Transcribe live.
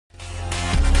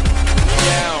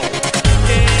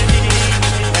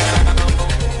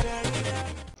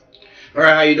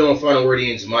Alright, how you doing, Final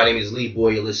Wordians? My name is Lee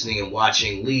Boy. You're listening and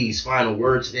watching Lee's Final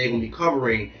Word. Today we're going to be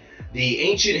covering the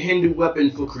ancient Hindu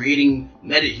weapon for creating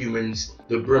metahumans,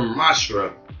 the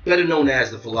Brahmastra, better known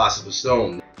as the Philosopher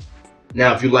Stone.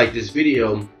 Now, if you like this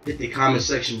video, hit the comment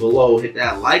section below, hit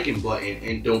that liking button,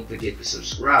 and don't forget to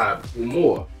subscribe for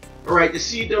more. Alright, the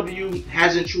CW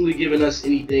hasn't truly given us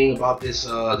anything about this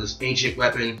ancient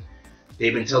weapon.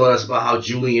 They've been telling us about how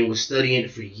Julian was studying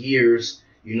it for years,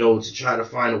 to try to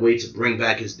find a way to bring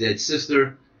back his dead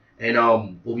sister. And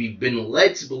what we've been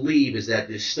led to believe is that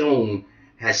this stone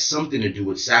has something to do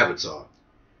with Savitar.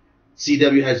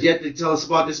 CW has yet to tell us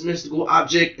about this mystical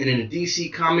object, and in the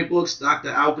DC comic books, Dr.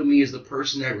 Alchemy is the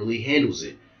person that really handles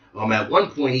it. At one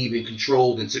point, he even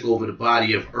controlled and took over the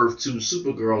body of Earth 2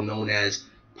 Supergirl known as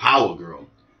Power Girl.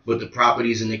 But the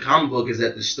properties in the comic book is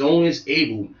that the stone is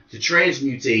able to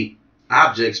transmutate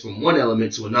objects from one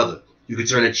element to another. You can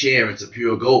turn a chair into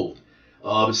pure gold.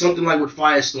 It's something like what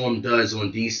Firestorm does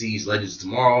on DC's Legends of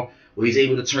Tomorrow, where he's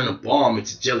able to turn a bomb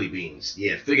into jelly beans.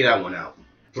 Yeah, figure that one out.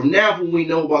 From now, what we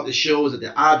know about the show is that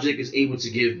the object is able to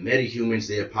give metahumans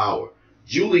their power.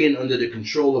 Julian, under the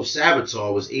control of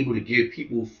Savitar, was able to give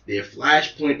people their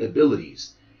flashpoint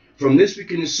abilities. From this, we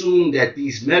can assume that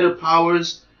these meta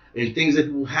powers and things that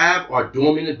people have are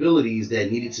dormant abilities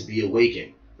that needed to be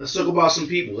awakened. Let's talk about some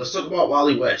people. Let's talk about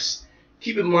Wally West.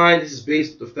 Keep in mind, this is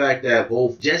based on the fact that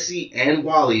both Jesse and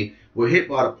Wally were hit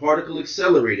by the particle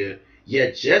accelerator,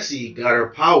 yet Jesse got her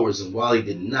powers and Wally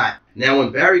did not. Now,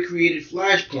 when Barry created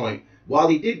Flashpoint,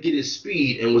 Wally did get his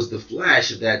speed and was the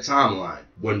Flash of that timeline.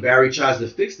 When Barry tries to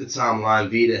fix the timeline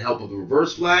via the help of the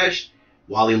Reverse Flash,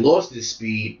 Wally lost his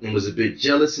speed and was a bit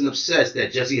jealous and obsessed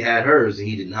that Jesse had hers and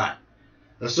he did not.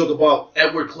 Let's talk about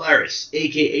Edward Claris,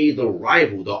 aka the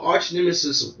rival, the arch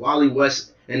nemesis of Wally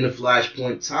West and the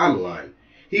Flashpoint timeline.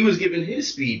 He was given his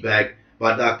speed back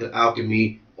by Dr.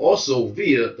 Alchemy, also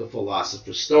via the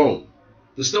Philosopher Stone.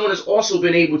 The stone has also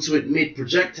been able to emit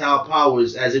projectile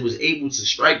powers, as it was able to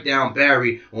strike down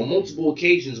Barry on multiple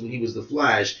occasions when he was the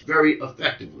Flash very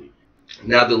effectively.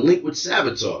 Now, the link with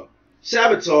Savitar.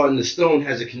 Savitar and the stone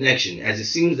has a connection, as it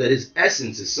seems that his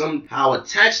essence is somehow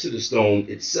attached to the stone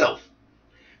itself.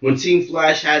 When Team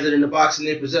Flash has it in a box in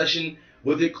their possession,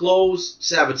 with it closed,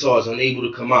 Savitar is unable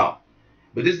to come out.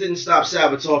 But this didn't stop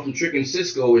Savitar from tricking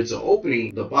Cisco into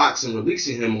opening the box and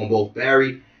releasing him on both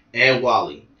Barry and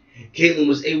Wally. Caitlin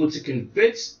was able to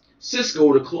convince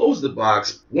Cisco to close the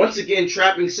box, once again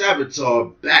trapping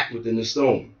Savitar back within the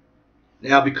stone.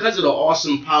 Now, because of the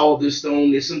awesome power of this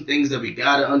stone, there's some things that we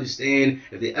gotta understand.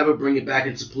 If they ever bring it back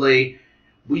into play,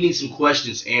 we need some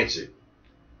questions answered.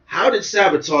 How did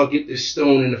Savitar get this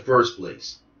stone in the first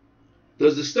place?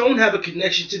 Does the stone have a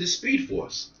connection to the Speed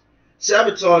Force?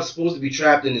 Savitar is supposed to be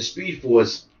trapped in the Speed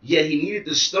Force, yet he needed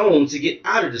the stone to get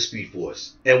out of the Speed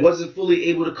Force, and wasn't fully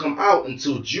able to come out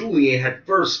until Julian had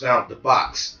first found the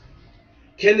box.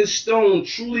 Can the stone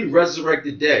truly resurrect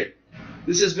the dead?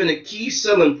 This has been a key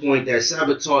selling point that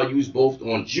Savitar used both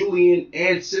on Julian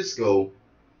and Cisco,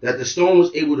 that the stone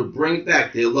was able to bring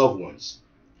back their loved ones.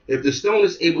 If the stone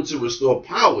is able to restore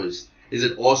powers, is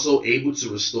it also able to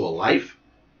restore life?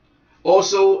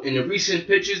 Also, in the recent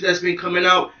pictures that's been coming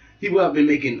out, people have been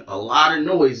making a lot of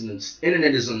noise and the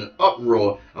internet is in an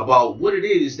uproar about what it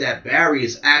is that Barry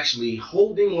is actually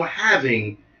holding or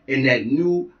having in that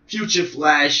new Future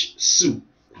Flash suit.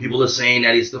 People are saying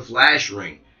that it's the Flash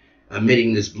ring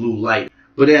emitting this blue light.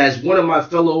 But as one of my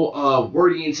fellow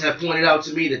Wordians have pointed out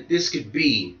to me, that this could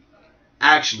be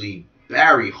actually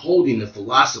Barry holding the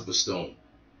Philosopher Stone.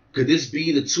 Could this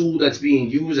be the tool that's being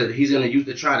used, that he's going to use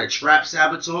to try to trap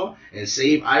Savitar and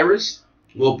save Iris?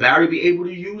 Will Barry be able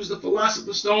to use the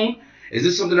Philosopher Stone? Is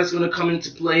this something that's going to come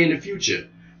into play in the future?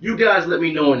 You guys let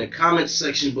me know in the comments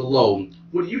section below.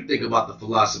 What do you think about the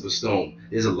Philosopher Stone?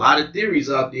 There's a lot of theories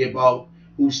out there about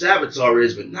who Savitar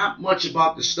is, but not much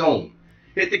about the stone.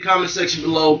 Hit the comment section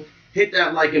below, hit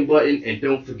that liking button, and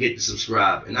don't forget to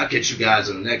subscribe. And I'll catch you guys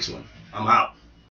on the next one. I'm out.